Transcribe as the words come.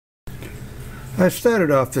I started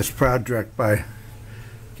off this project by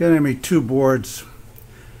getting me two boards.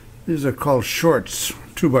 These are called shorts,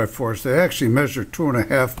 2x4s. They actually measure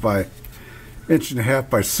 2.5 by 1.5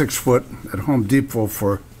 by 6 foot at Home Depot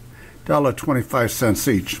for $1.25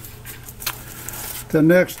 each. The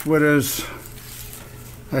next one is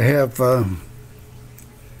I have,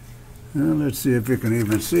 let's see if you can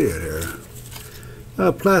even see it here,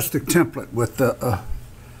 a plastic template with the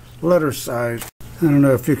letter size. I don't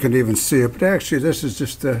know if you can even see it, but actually this is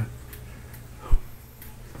just a,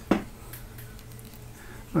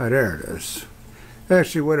 right there it is.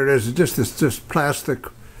 Actually what it is just plastic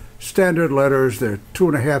standard letters. They're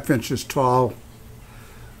 2.5 inches tall.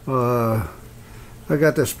 I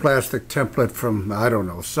got this plastic template from, I don't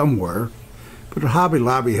know, somewhere, but Hobby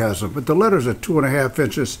Lobby has them. But the letters are 2.5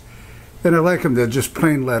 inches, and I like them. They're just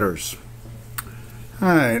plain letters. All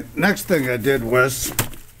right, next thing I did was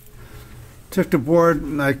took the board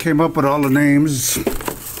and I came up with all the names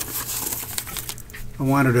I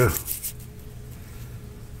wanted to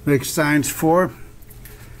make signs for,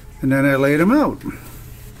 and then I laid them out.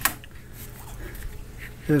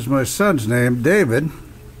 Here's my son's name, David.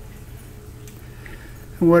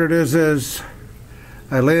 And what it is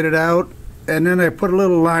I laid it out, and then I put a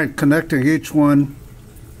little line connecting each one,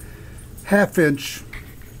 1/2 inch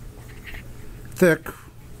thick,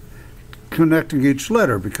 connecting each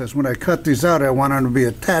letter, because when I cut these out I want them to be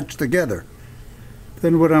attached together.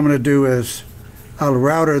 Then what I'm going to do is I'll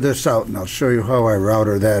router this out, and I'll show you how I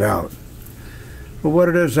router that out. But what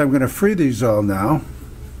it is, I'm going to free these all now,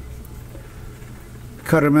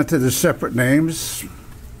 cut them into the separate names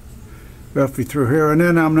roughly through here, and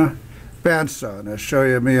then I'm going to bandsaw, and I'll show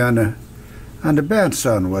you me on the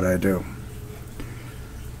bandsaw and what I do.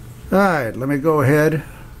 Alright, let me go ahead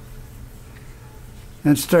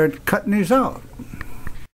and start cutting these out.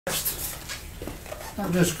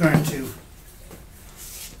 I'm just going to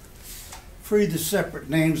free the separate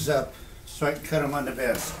names up so I can cut them on the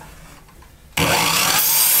bandsaw.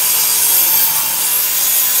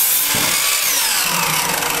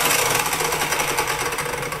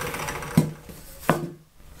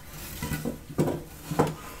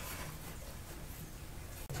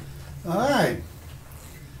 Alright,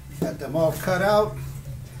 got them all cut out.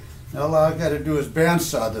 Now all I got to do is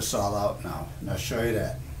bandsaw this all out now, and I'll show you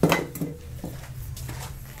that.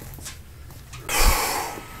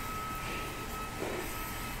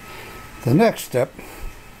 The next step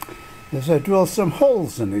is I drill some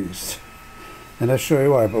holes in these, and I'll show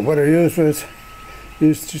you why. But what I used was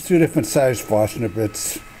just two different size fastener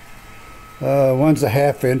bits. One's a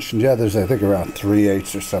 1/2 inch, and the other's I think around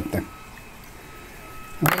 3/8 or something.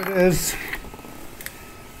 What it is,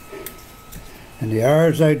 and the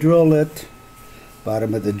R's I drill it,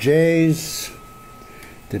 bottom of the J's,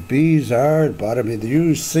 the B's are, bottom of the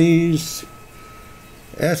U's, C's,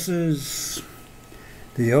 S's,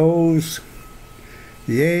 the O's,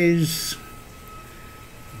 the A's,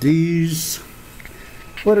 D's.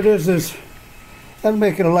 What it is that'll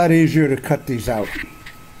make it a lot easier to cut these out.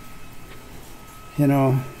 You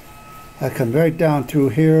know, I come right down through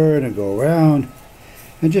here and I go around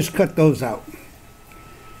and just cut those out.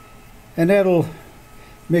 And that'll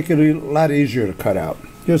make it a lot easier to cut out.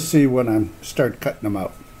 You'll see when I start cutting them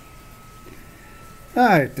out.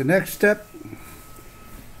 Alright, the next step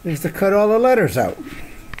is to cut all the letters out.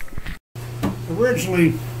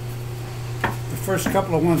 Originally, the first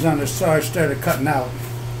couple of ones on the saw I started cutting out,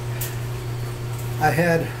 I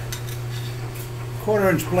had a 1/4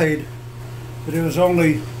 inch blade, but it was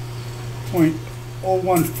only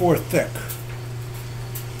 0.014 thick.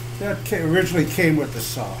 That originally came with the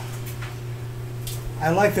saw. I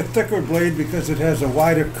like a thicker blade because it has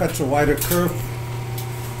cuts a wider curve,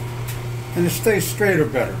 and it stays straighter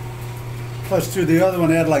better. Plus, too, the other one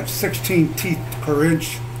had like 16 teeth per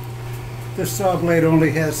inch. This saw blade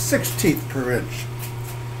only has 6 teeth per inch.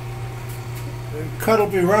 The cut will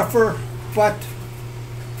be rougher, but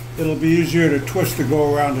it'll be easier to twist to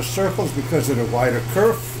go around the circles because of the wider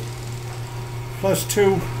curve. Plus,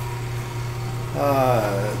 too,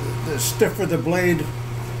 the stiffer the blade,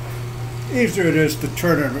 easier it is to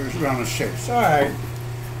turn it around in shapes. Alright,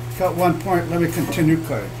 cut one point, let me continue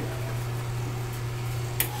cutting here.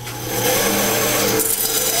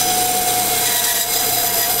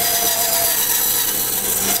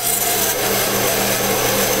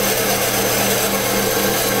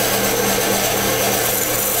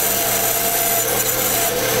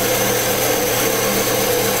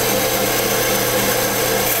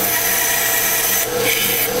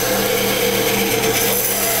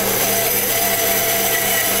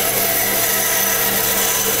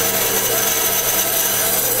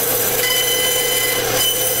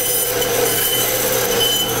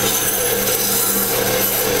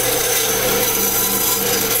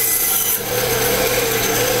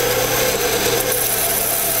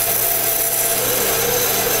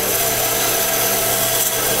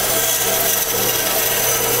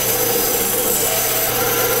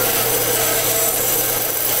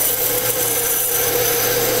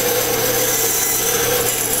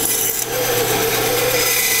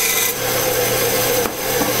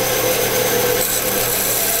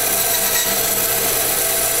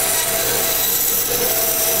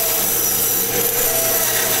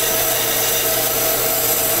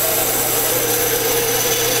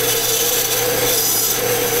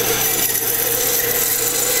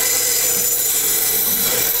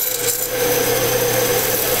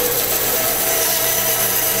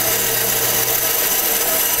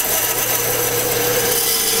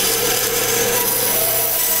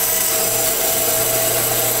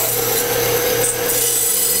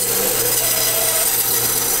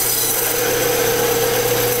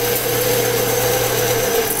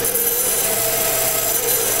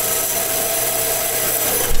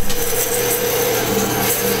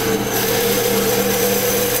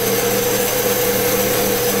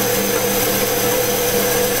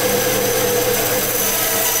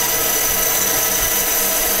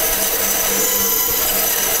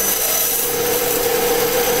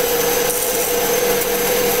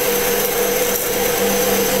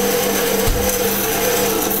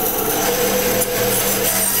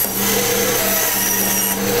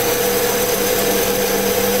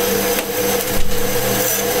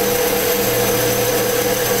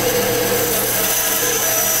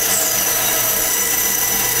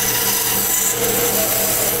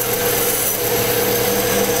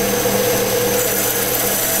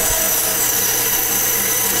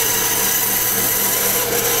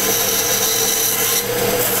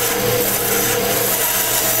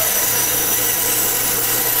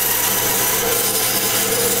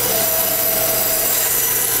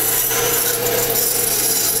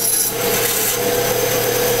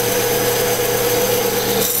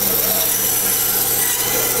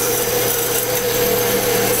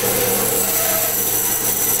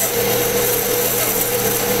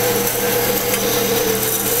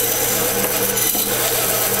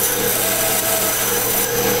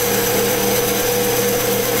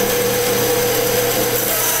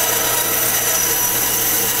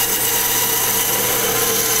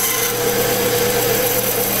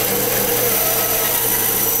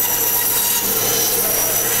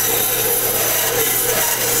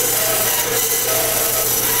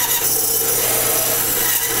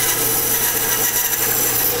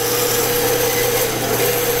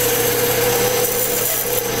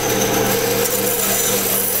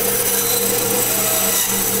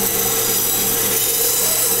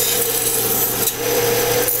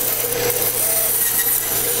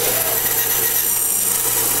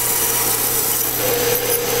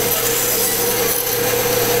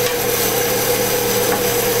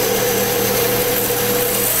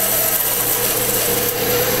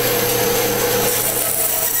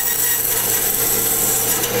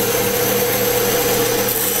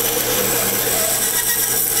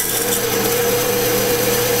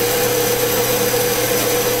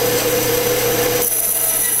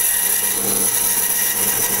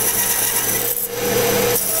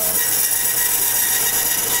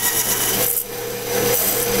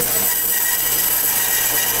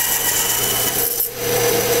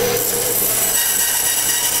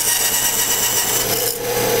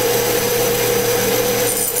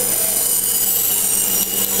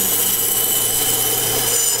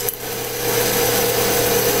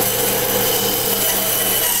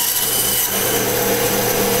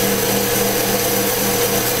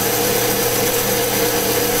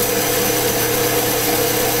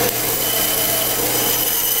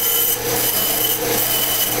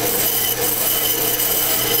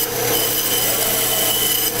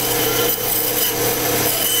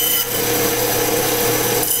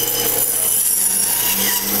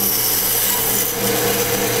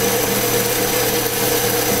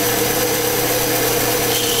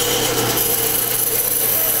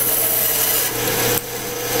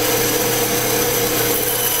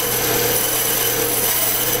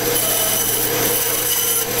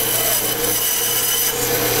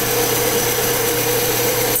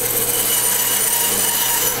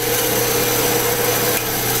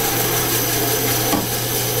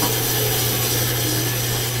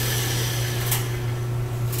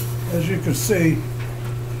 as you can see,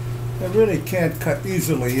 I really can't cut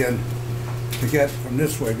easily in to get from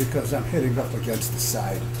this way because I'm hitting up against the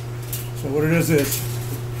side. So what it is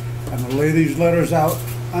I'm going to lay these letters out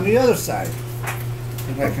on the other side,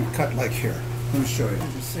 and I can cut like here. Let me show you.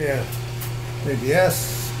 You see I laid the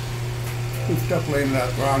S, goofed up laying it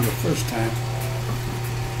out wrong the first time.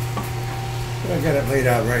 But I got it laid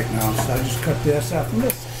out right now, so I just cut the S out from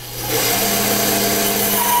this side.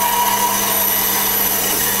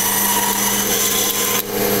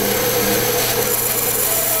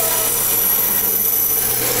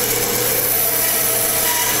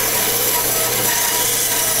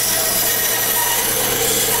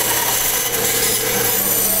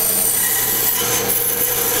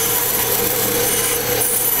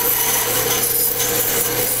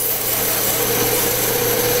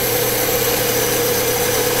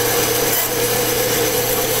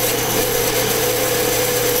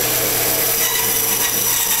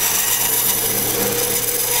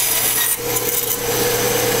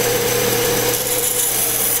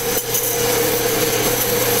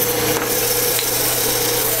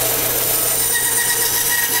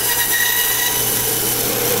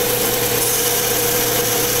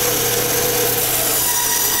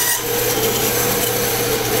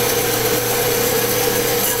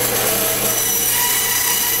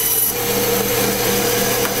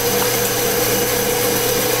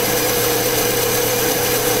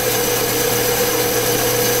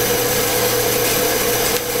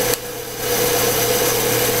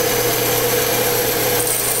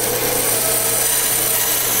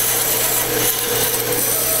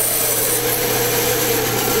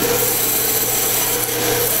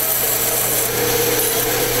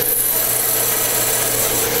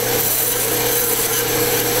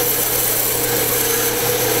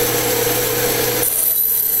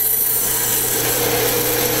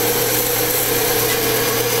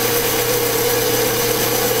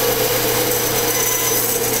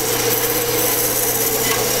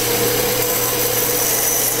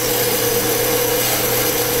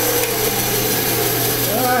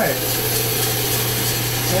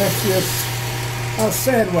 I'll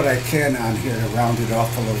sand what I can on here to round it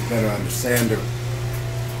off a little better on the sander.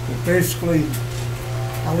 But basically,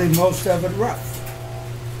 I'll leave most of it rough.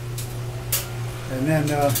 And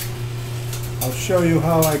then I'll show you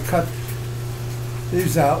how I cut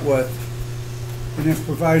these out with an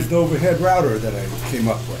improvised overhead router that I came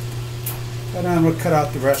up with. And I'm going to cut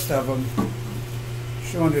out the rest of them.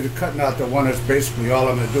 Showing you the cutting out the one is basically all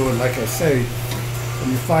I'm going to do. And like I say,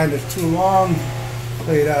 when you find it's too long,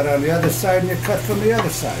 lay it out on the other side and you cut from the other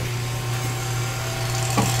side.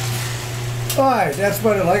 Alright, that's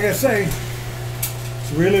better. Like I say,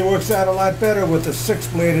 it really works out a lot better with a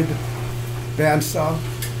 6-bladed bandsaw.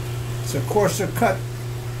 It's a coarser cut,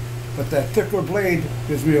 but that thicker blade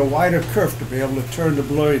gives me a wider kerf to be able to turn the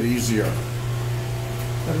blade easier.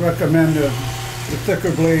 I'd recommend the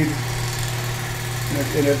thicker blade,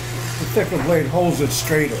 and the thicker blade holds it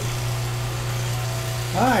straighter.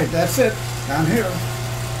 Alright, that's it. Down here.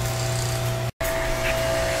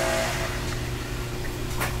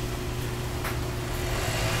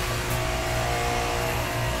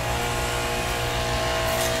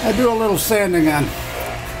 I do a little sanding on.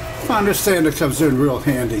 Found this sander comes in real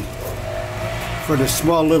handy for the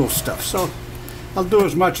small little stuff. So I'll do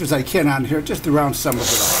as much as I can on here just to round some of it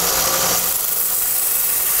off.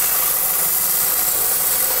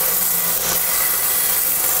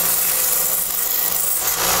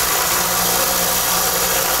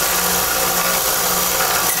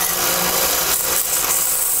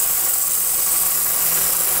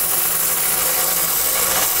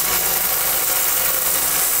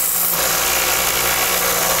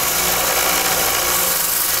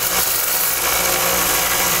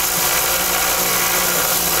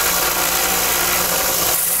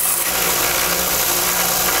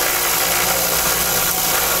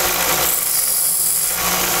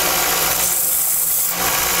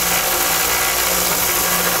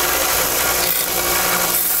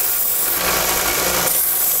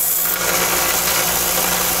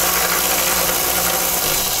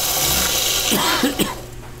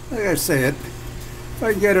 Like I say it, if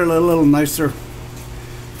I can get it a little nicer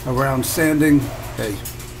around sanding, hey,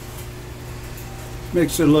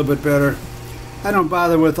 makes it a little bit better. I don't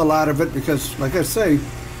bother with a lot of it because, like I say,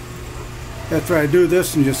 after I do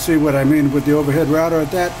this, and you see what I mean with the overhead router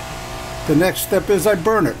at that, the next step is I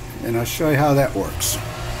burn it, and I'll show you how that works.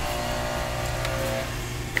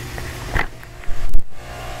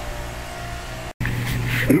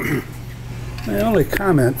 My only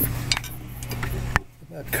comment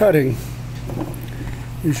about cutting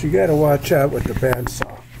is you got to watch out with the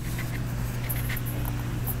bandsaw.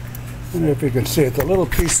 don't know if you can see it, the little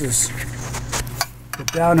pieces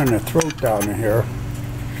get down in the throat down in here.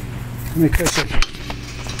 Because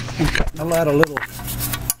I'm cutting a lot of little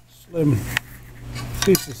slim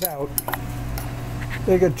pieces out.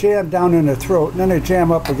 They get jammed down in the throat, and then they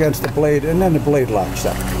jam up against the blade, and then the blade locks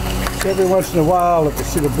up. So every once in a while, if you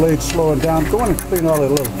see the blade slowing down, go in and clean all the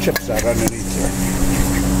little chips out underneath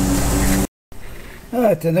here. All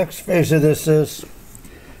right, the next phase of this is,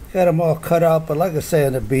 got them all cut out, but like I say,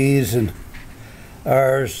 in the B's and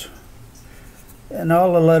R's, and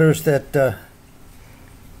all the letters that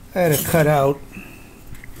I had to cut out,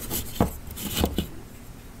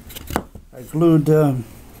 I glued a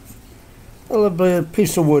little bit of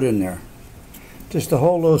piece of wood in there, just to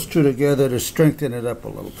hold those two together to strengthen it up a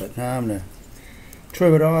little bit. Now I'm going to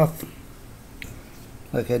trim it off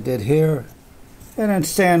like I did here, and then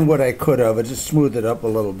sand what I could of it, just smooth it up a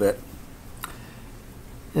little bit.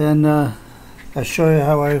 And I'll show you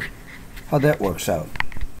how that works out.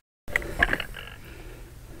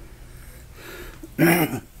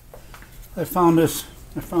 I found this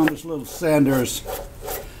little sander.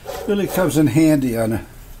 Really comes in handy on a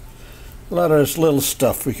lot of this little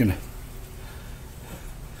stuff. We can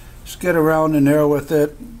just get around in there with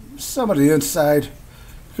it. Some of the inside,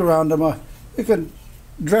 around them, you can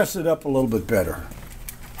dress it up a little bit better.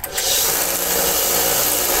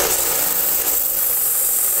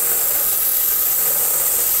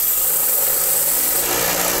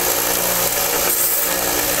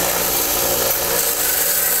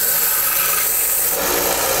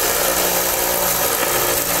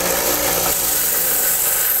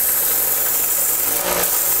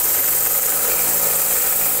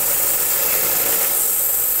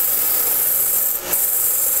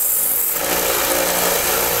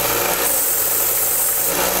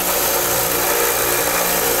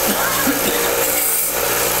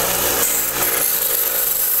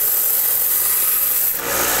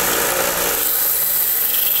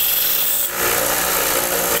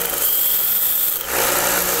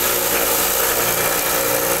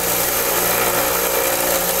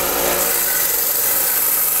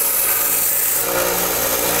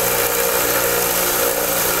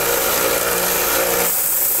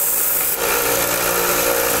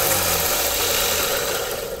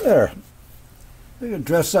 There. You can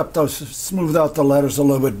dress up those, smooth out the letters a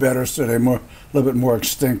little bit better so they're a little bit more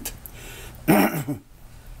distinct.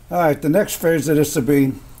 Alright, the next phase of this will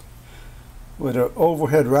be with an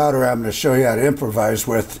overhead router I'm going to show you how to improvise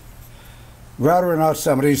with. Routering out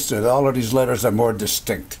some of these so that all of these letters are more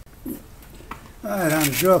distinct. Alright, on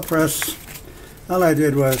the drill press, all I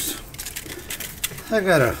did was, I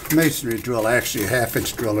got a masonry drill, actually a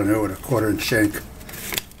 1/2-inch drill in there with a 1/4-inch shank.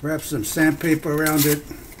 Wrap some sandpaper around it.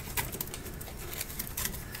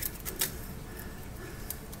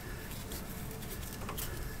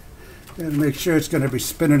 And make sure it's going to be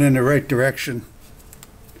spinning in the right direction.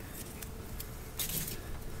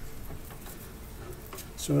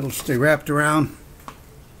 So it'll stay wrapped around.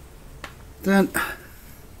 Then,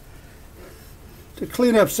 to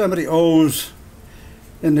clean up some of the O's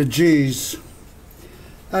and the G's,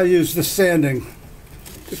 I use the sanding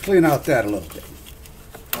to clean out that a little bit.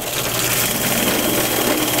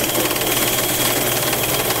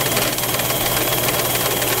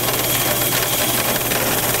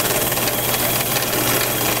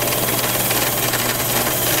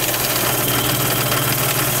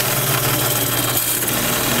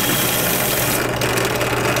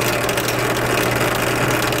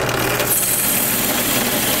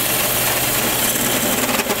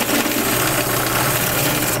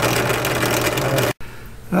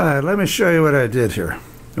 Alright, let me show you what I did here,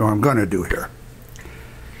 or I'm going to do here.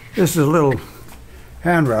 This is a little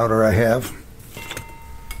hand router I have.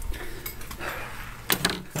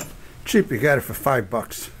 Cheap, you got it for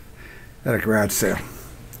 $5 at a garage sale.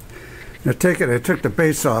 Now I took the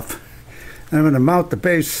base off, and I'm going to mount the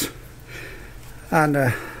base on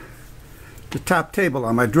the top table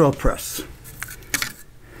on my drill press.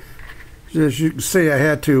 As you can see, I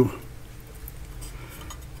had to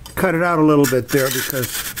cut it out a little bit there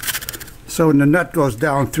because so when the nut goes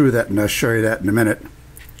down through that, and I'll show you that in a minute,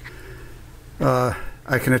 I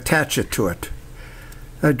can attach it to it.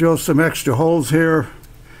 I drilled some extra holes here,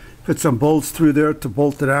 put some bolts through there to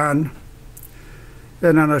bolt it on,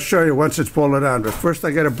 and then I'll show you once it's bolted on. But first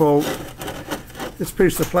I got to bolt this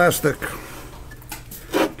piece of plastic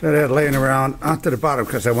that I had laying around onto the bottom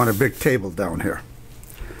because I want a big table down here.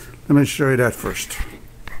 Let me show you that first.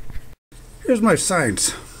 Here's my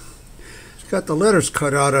signs. Got the letters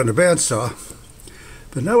cut out on the bandsaw,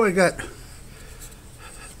 but now I got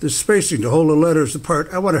the spacing to hold the letters apart.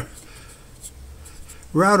 I want to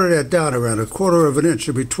router that down around 1/4 of an inch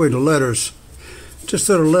in between the letters, just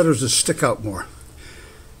so the letters will stick out more.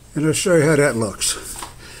 And I'll show you how that looks.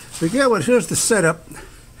 Again, well, here's the setup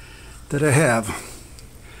that I have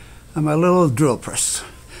on my little drill press.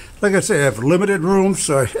 Like I say, I have limited room,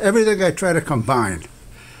 so everything I try to combine.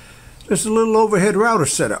 There's a little overhead router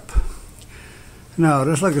setup. Now,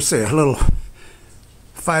 there's, like I say, a little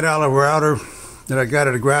 $5 router that I got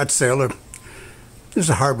at a garage sale. This is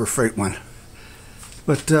a Harbor Freight one.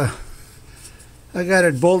 But I got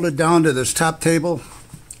it bolted down to this top table.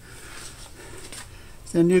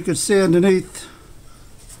 And you can see underneath,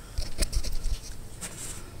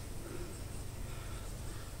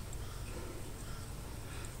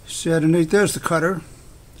 there's the cutter.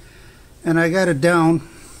 And I got it down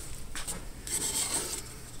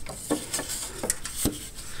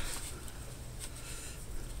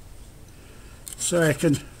so I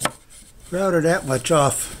can router that much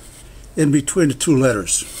off in between the two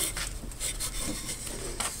letters.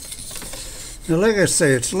 Now, like I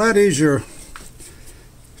say, it's a lot easier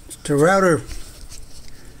to router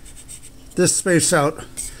this space out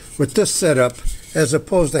with this setup as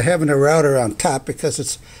opposed to having a router on top, because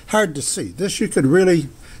it's hard to see. This you can really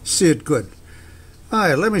see it good. All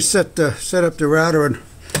right, let me set up the router and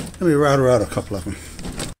let me router out a couple of them.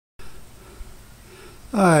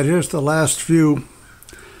 All right, here's the last view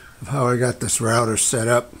of how I got this router set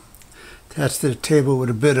up. Attached to the table with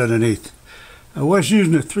a bit underneath. I was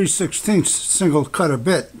using a 3/16 single cutter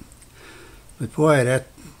bit, but boy, that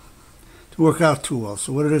didn't work out too well.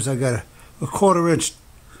 So what it is, I got a 1/4 inch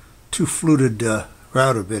 2 fluted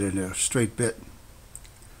router bit in there, straight bit.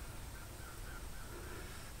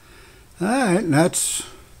 All right, and that's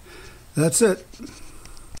it.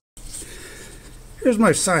 Here's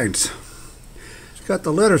my signs. Got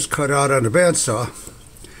the letters cut out on the bandsaw,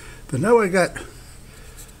 but now I got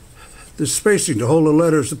the spacing to hold the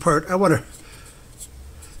letters apart. I want to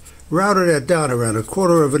router that down around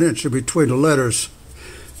 1/4 of an inch in between the letters,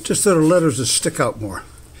 just so the letters will stick out more.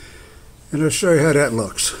 And I'll show you how that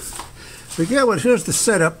looks. Again, well, here's the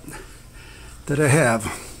setup that I have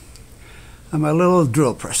on my little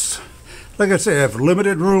drill press. Like I say, I have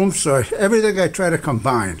limited room, so everything I try to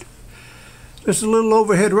combine. There's a little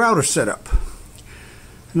overhead router setup.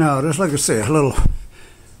 Now, there's, like I say, a little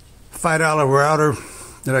 $5 router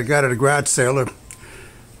that I got at a garage sale.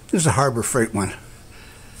 This is a Harbor Freight one.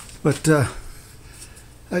 But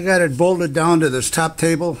I got it bolted down to this top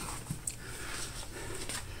table.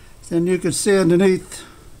 And you can see underneath,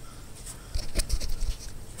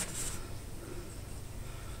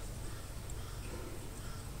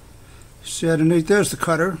 there's the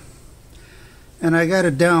cutter. And I got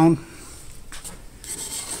it down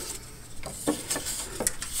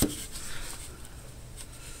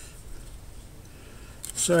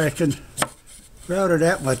so I can router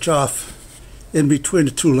that much off in between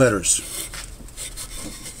the two letters.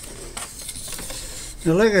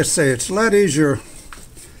 Now, like I say, it's a lot easier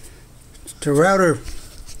to router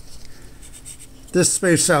this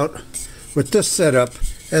space out with this setup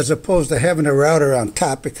as opposed to having a router on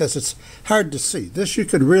top, because it's hard to see. This you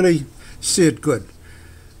can really see it good.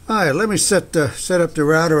 All right, let me set up the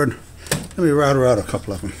router and let me router out a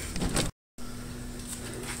couple of them.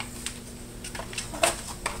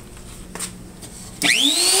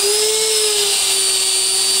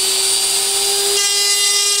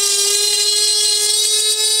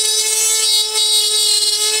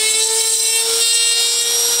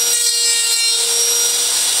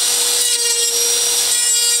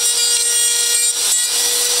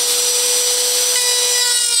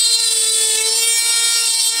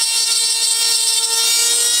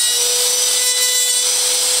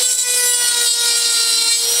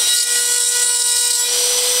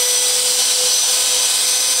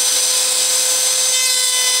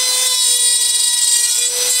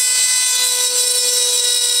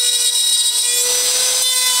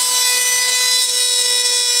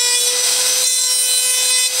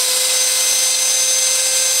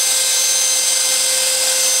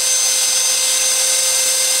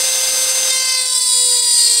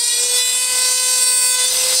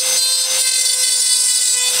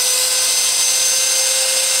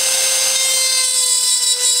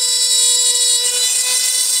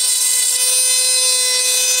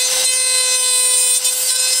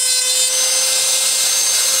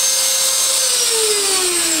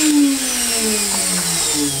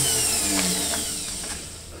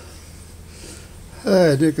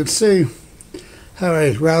 And you can see how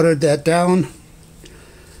I routed that down.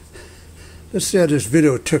 Let's see how this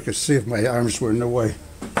video took it, see if my arms were in the way.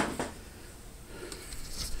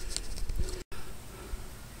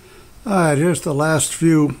 Alright, here's the last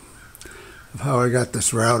view of how I got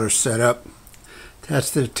this router set up.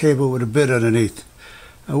 Attached to the table with a bit underneath.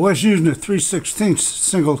 I was using a 3/16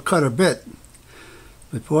 single cutter bit,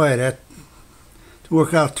 but boy, that didn't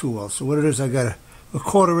work out too well. So what it is, I got a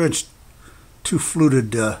 1/4 inch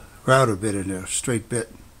 2-fluted router bit in there, straight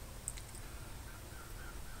bit.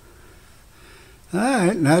 All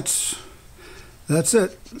right, and that's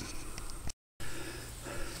it.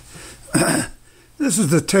 This is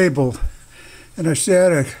the table, and I had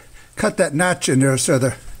to cut that notch in there so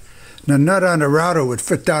the nut on the router would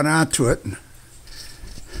fit down onto it.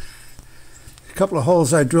 A couple of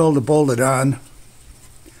holes I drilled to bolt it on,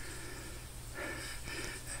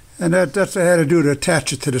 and that's what I had to do to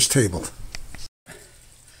attach it to this table.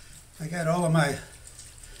 I got all of my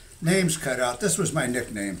names cut out. This was my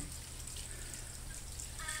nickname.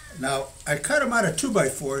 Now, I cut them out of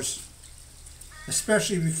 2x4s,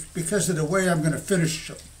 especially because of the way I'm going to finish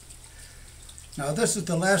them. Now, this is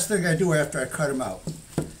the last thing I do after I cut them out.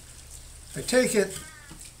 I take it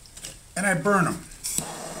and I burn them.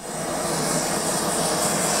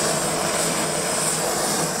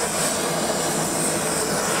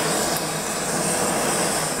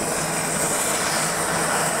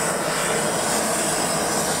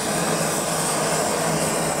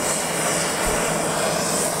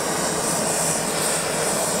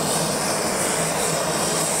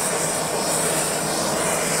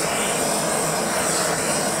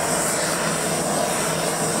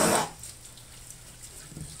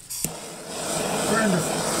 Burn the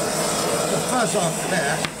fuzz off the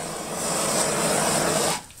back.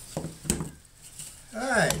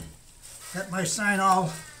 Alright, got my sign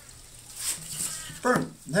all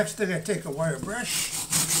burnt. Next thing, I take a wire brush.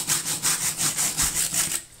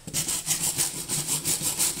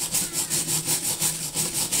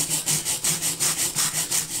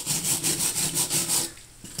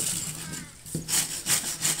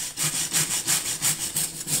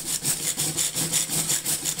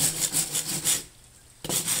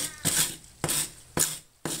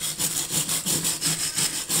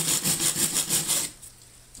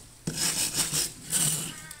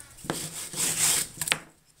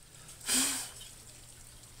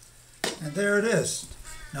 And there it is.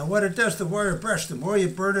 Now what it does, the wire brush, the more you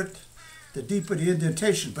burn it, the deeper the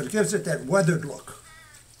indentation, but it gives it that weathered look.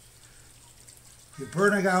 You're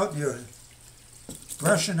burning out, you're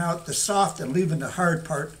brushing out the soft and leaving the hard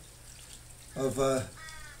part of the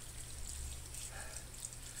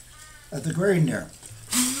grain there.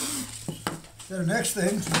 Then the next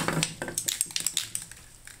thing,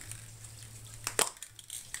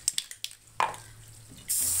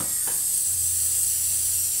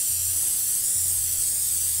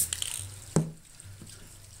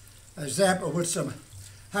 I zap it with some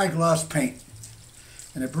high gloss paint,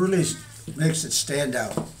 and it really makes it stand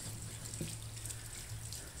out.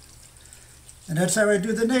 And that's how I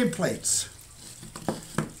do the nameplates.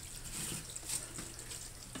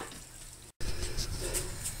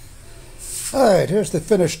 Alright, here's the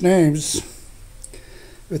finished names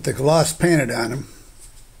with the gloss painted on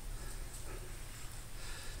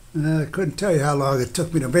them. I couldn't tell you how long it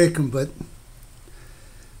took me to make them, but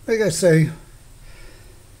like I say,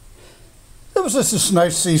 it was just this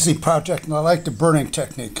nice, easy project, and I like the burning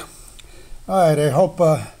technique. Alright, I hope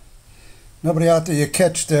nobody out there you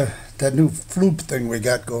catch that new floop thing we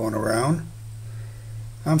got going around.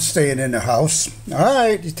 I'm staying in the house.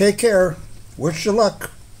 Alright, you take care. Wish you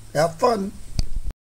luck. Have fun.